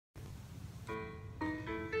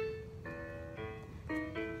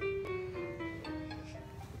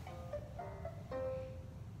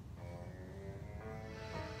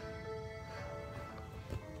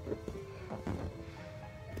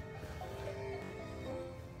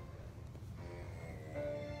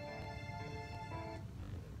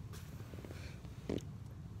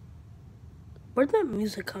Where'd that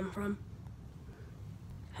music come from?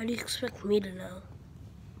 How do you expect me to know?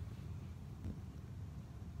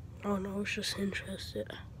 Oh no, I was just interested.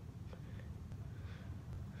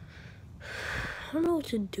 I don't know what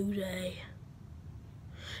to do today.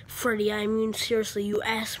 Freddy, I mean seriously, you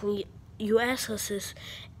ask us this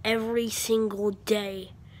every single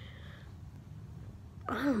day.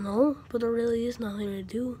 I don't know, but there really is nothing to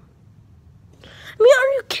do. I mean,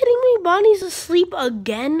 are you kidding me? Bonnie's asleep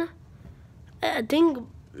again? I think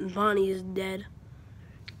Bonnie is dead.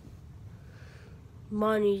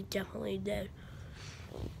 Bonnie's definitely dead.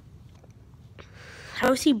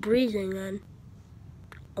 How is he breathing then?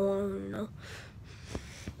 Oh, I don't know.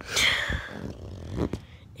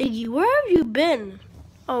 Iggy, where have you been?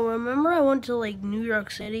 Oh, remember I went to like New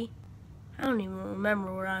York City? I don't even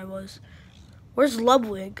remember where I was. Where's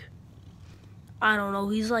Ludwig? I don't know.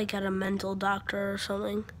 He's like at a mental doctor or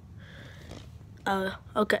something.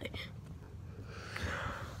 Okay.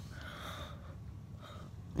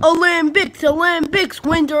 Olympics,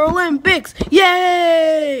 Winter Olympics,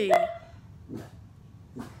 yay!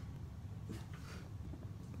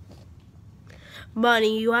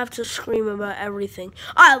 Bunny, you have to scream about everything.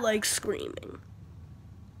 I like screaming.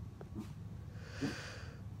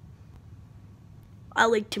 I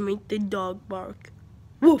like to make the dog bark.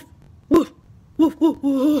 Woof, woof, woof, woof,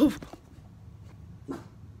 woof.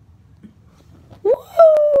 Woo!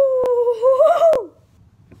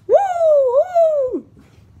 Woo!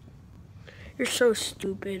 You're so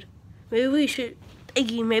stupid. Maybe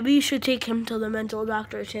you should take him to the mental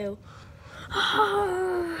doctor too.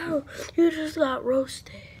 Oh, you just got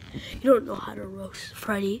roasted. You don't know how to roast,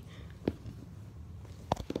 Freddy.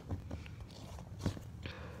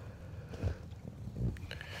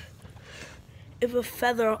 If a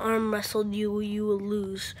feather arm wrestled you, you would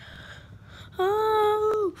lose.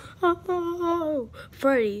 Oh,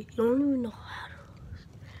 Freddy, you don't even know how to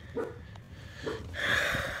roast.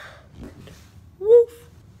 Woof.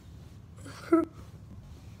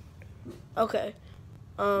 Okay.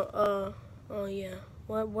 Oh yeah.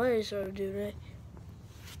 What is there to do today?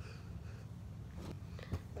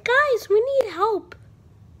 Guys, we need help.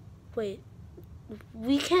 Wait.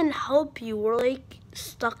 We can't help you. We're like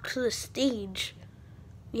stuck to the stage.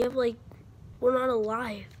 We're not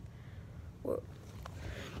alive.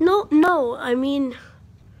 No, I mean,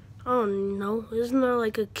 I don't know. Isn't there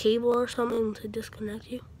like a cable or something to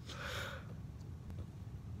disconnect you?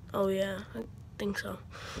 Oh yeah, I think so.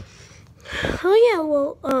 Oh yeah,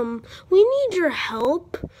 well, we need your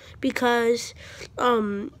help because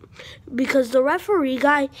the referee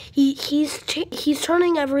guy, he's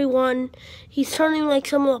turning everyone, he's turning like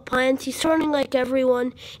some of the plants, he's turning like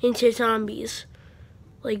everyone into zombies,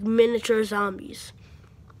 like miniature zombies.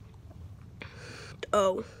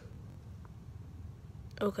 Oh.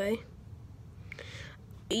 Okay.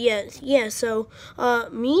 Yeah, so,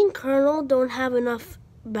 me and Colonel don't have enough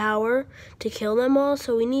power to kill them all,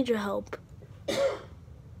 so we need your help.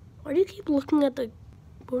 Why do you keep looking at the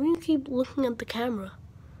camera?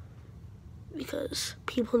 Because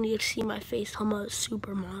people need to see my face. I'm a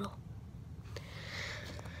supermodel.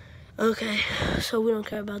 Okay, so we don't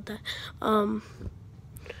care about that.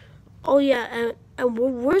 Oh yeah, and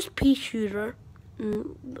where's Pea Shooter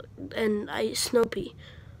and Snoopy?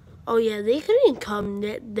 Oh yeah, they couldn't come.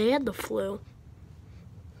 They had the flu.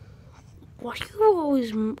 Why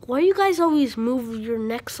do you guys always move your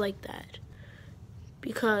necks like that?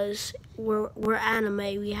 Because we're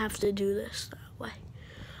anime. We have to do this that way.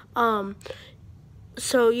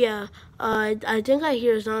 So yeah, I think I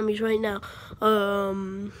hear zombies right now.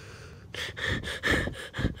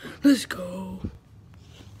 Let's go.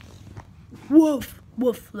 Woof,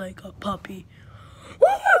 woof like a puppy.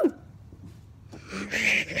 Woo!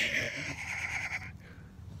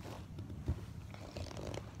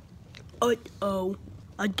 Uh-oh,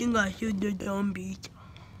 I think I hear the zombies.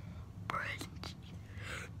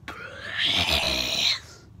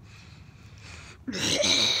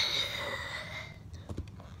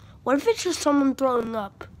 What if it's just someone throwing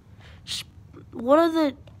up? What are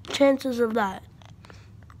the chances of that?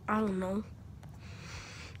 I don't know.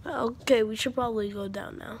 Okay, we should probably go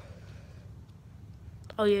down now.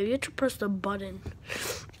 Oh yeah, you have to press the button.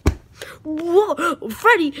 Whoa,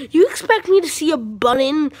 Freddy, you expect me to see a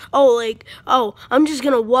button? Oh, I'm just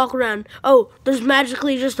gonna walk around. Oh, there's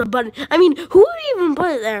magically just a button. I mean, who would even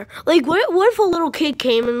put it there? Like, what if a little kid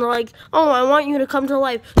came and they're like, oh, I want you to come to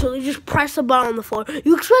life. So they just press a button on the floor.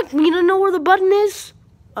 You expect me to know where the button is?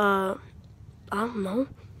 I don't know.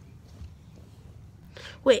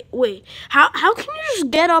 Wait. How can you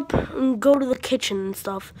just get up and go to the kitchen and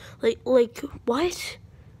stuff? Like, what?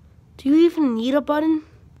 Do you even need a button?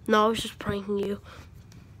 No, I was just pranking you.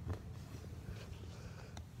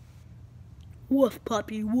 Woof,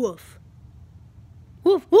 puppy, woof.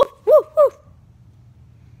 Woof, woof, woof,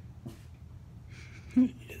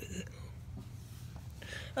 woof.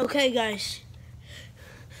 Okay, guys.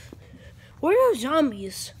 Where are those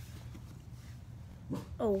zombies?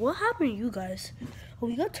 Oh, what happened to you guys? Oh,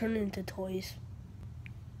 we got turned into toys.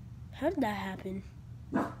 How did that happen?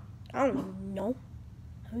 I don't even know.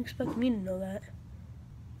 How do you expect me to know that?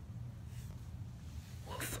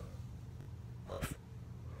 Woof. Woof.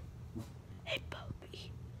 Hey,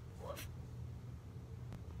 puppy. Woof.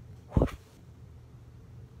 Woof.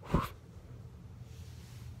 Woof.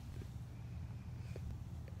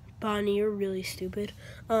 Bonnie, you're really stupid.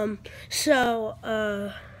 How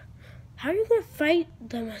are you gonna fight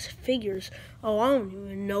them as figures? Oh, I don't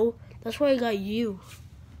even know. That's why I got you.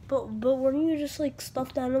 But weren't you just like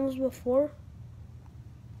stuffed animals before?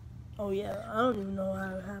 Oh yeah, I don't even know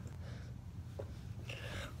how it happened.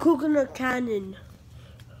 Coconut cannon.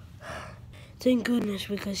 Thank goodness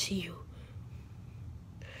we could see you.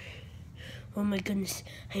 Oh my goodness,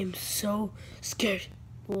 I am so scared.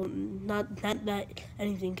 Well, not that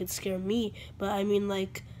anything could scare me, but I mean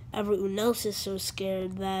like everyone else is so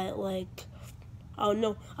scared that like, oh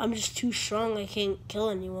no, I'm just too strong. I can't kill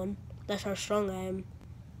anyone. That's how strong I am.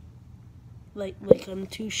 Like I'm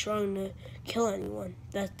too strong to kill anyone.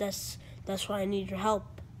 That's why I need your help.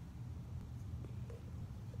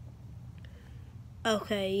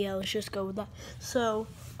 Okay, yeah, let's just go with that. So,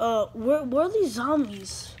 where are these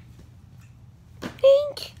zombies?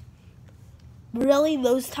 Pink. Really,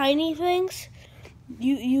 those tiny things?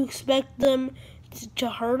 You expect them to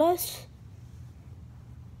hurt us?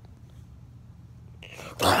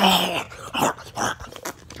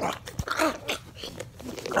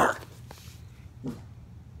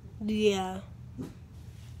 Yeah.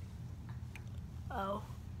 Oh.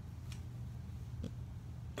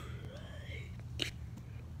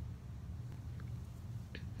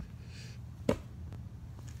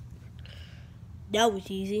 That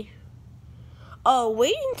was easy. Oh,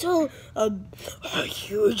 wait until a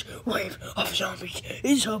huge wave of zombies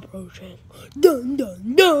is approaching. Dun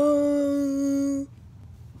dun dun!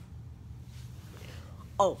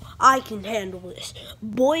 Oh, I can handle this.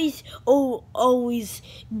 Boys always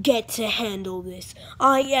get to handle this.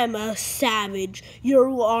 I am a savage.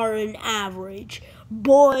 You are an average.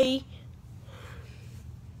 Boy,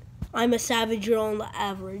 I'm a savage. You're on the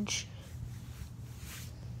average.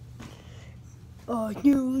 A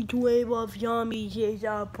huge wave of zombies is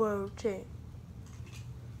approaching.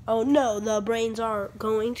 Oh no, the brains are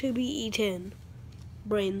going to be eaten.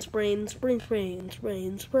 Brains, brains, brains, brains,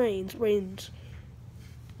 brains, brains, brains.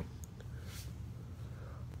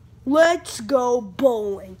 Let's go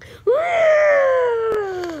bowling.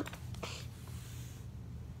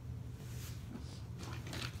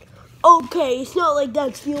 Okay, it's not like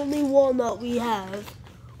that's the only walnut we have.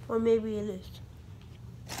 Or maybe it is.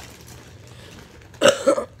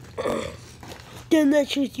 Then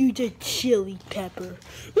let's just use a chili pepper.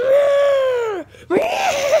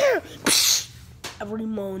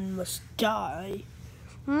 Everyone must die.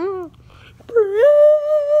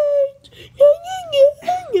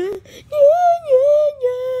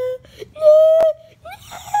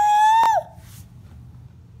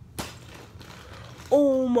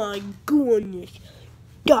 Oh my goodness.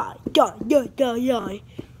 Die, die, die, die, die.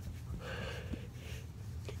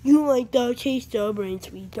 You like the taste of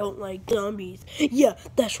brains, we don't like zombies. Yeah,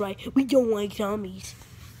 that's right, we don't like zombies.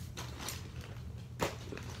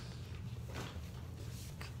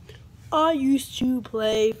 I used to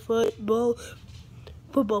play football.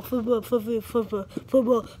 Football.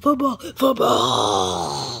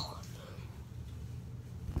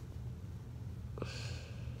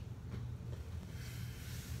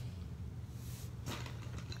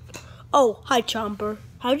 Oh, hi, Chomper.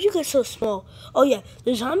 How did you get so small? Oh, yeah,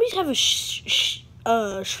 the zombies have a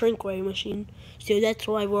shrink ray machine. So that's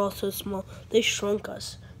why we're all so small. They shrunk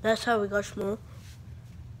us. That's how we got small.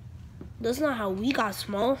 That's not how we got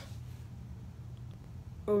small.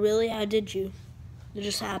 Or really, how did you? It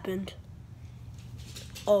just happened.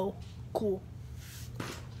 Oh, cool.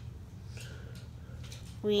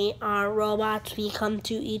 We are robots. We come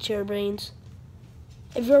to eat your brains.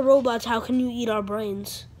 If you're robots, how can you eat our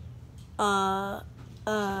brains?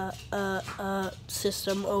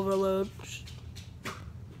 System overload.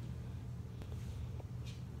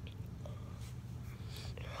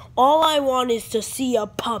 All I want is to see a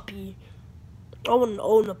puppy. I want to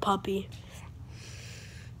own a puppy.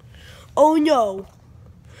 Oh no!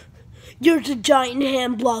 There's a giant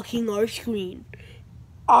hand blocking our screen.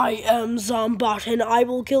 I am Zombot and I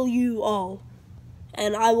will kill you all.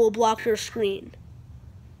 and I will block your screen.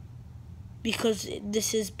 Because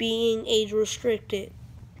this is being age restricted.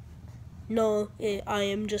 No, I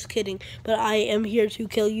am just kidding. But I am here to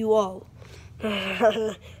kill you all.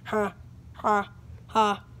 Ha, ha, ha,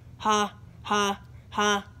 ha, ha, ha,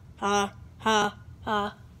 ha, ha,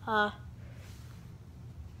 ha, ha.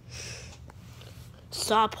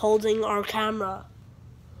 Stop holding our camera.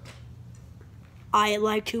 I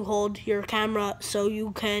like to hold your camera so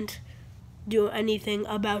you can't do anything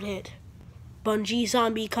about it. Bungee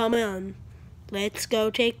zombie, come on. Let's go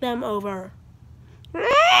take them over.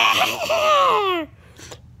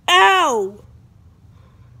 Ow!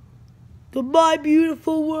 Goodbye,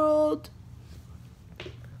 beautiful world.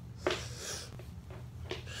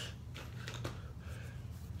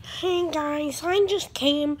 Hey guys, I just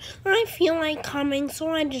came. I feel like coming,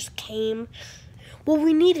 so I just came. Well,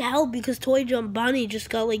 we need help because Toy Jump Bunny just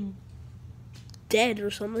got like dead or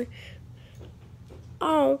something.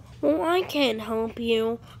 Oh, well, I can't help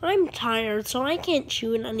you. I'm tired, so I can't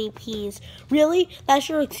chew any peas. Really? That's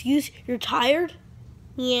your excuse? You're tired?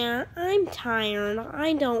 Yeah, I'm tired.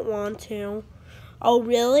 I don't want to. Oh,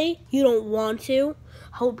 really? You don't want to?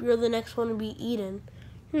 Hope you're the next one to be eaten.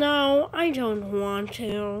 No, I don't want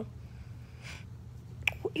to.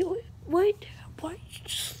 Wait, what?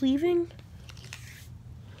 Just leaving?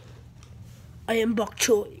 I am bok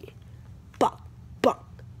choy. Bok.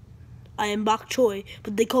 I am bok choy,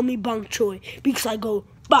 but they call me bok choy because I go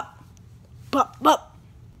bok.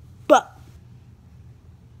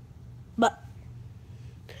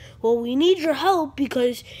 Well, we need your help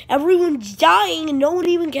because everyone's dying and no one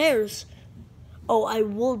even cares. Oh, I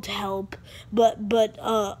would help, but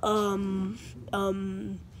I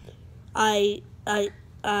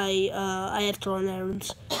have to run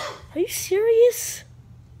errands. Are you serious?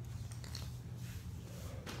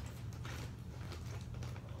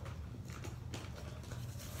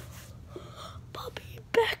 Puppy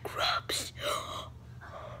back rubs.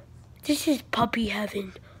 This is puppy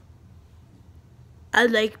heaven. I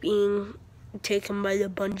like being taken by the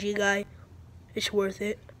bungee guy. It's worth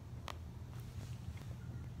it.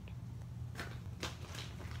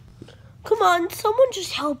 Come on, someone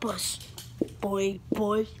just help us. Boing,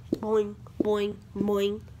 boing, boing, boing,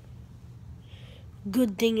 boing.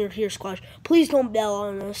 Good thing you're here, Squash. Please don't bail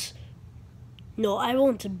on us. No, I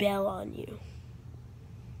want to bail on you.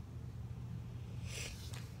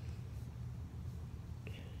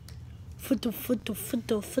 Football.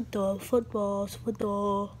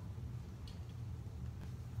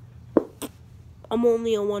 I'm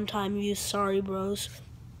only a one-time use, sorry bros.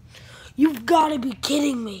 You've gotta be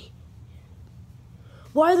kidding me.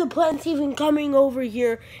 Why are the plants even coming over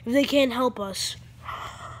here if they can't help us?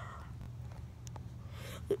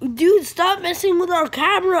 Dude, stop messing with our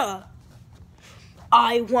camera.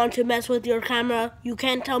 I want to mess with your camera. You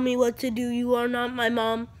can't tell me what to do. You are not my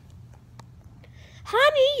mom.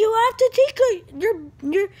 Honey, you have to take your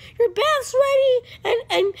bath's ready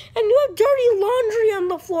and you have dirty laundry on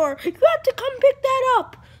the floor. You have to come pick that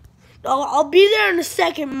up. I'll be there in a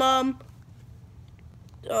second, Mom.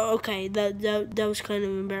 Okay, that was kind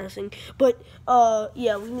of embarrassing. But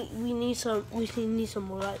yeah, we need some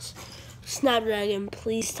more guys. Snapdragon,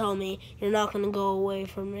 please tell me you're not gonna go away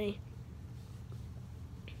from me.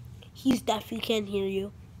 He's deaf, he can't hear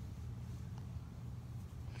you.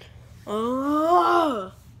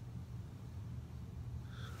 Oh!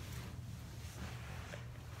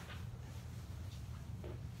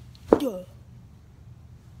 Yeah.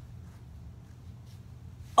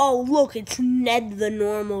 Oh, look, it's Ned the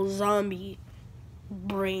normal zombie.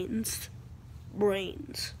 Brains. Oh,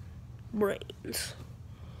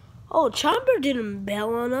 Chomper didn't bail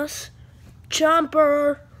on us.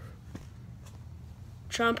 Chomper's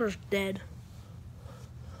dead.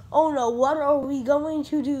 Oh no, what are we going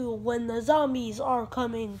to do when the zombies are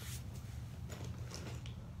coming?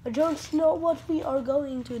 I don't know what we are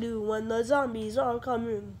going to do when the zombies are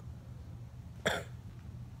coming.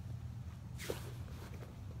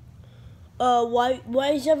 Why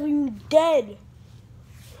is everyone dead?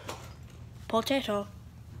 Potato.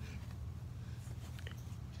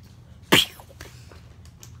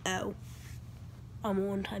 Ow. I'm a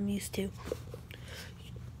one-time used to.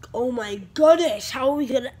 Oh my goodness, how are we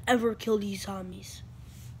gonna ever kill these zombies?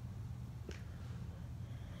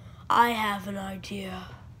 I have an idea.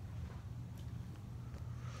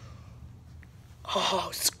 Oh,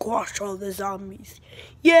 squash all the zombies.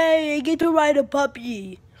 Yay, I get to ride a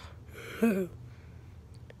puppy.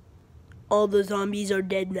 All the zombies are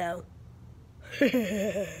dead now.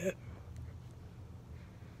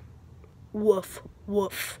 Woof,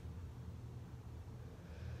 woof.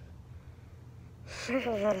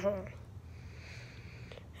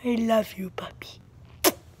 I love you, puppy.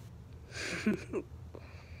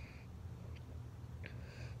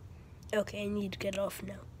 Okay, I need to get off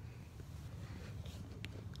now.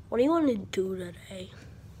 What do you want to do today?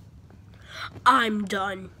 I'm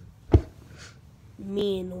done.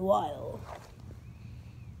 Meanwhile,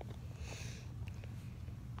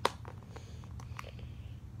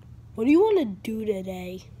 what do you want to do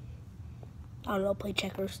today? I don't know, play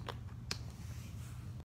checkers.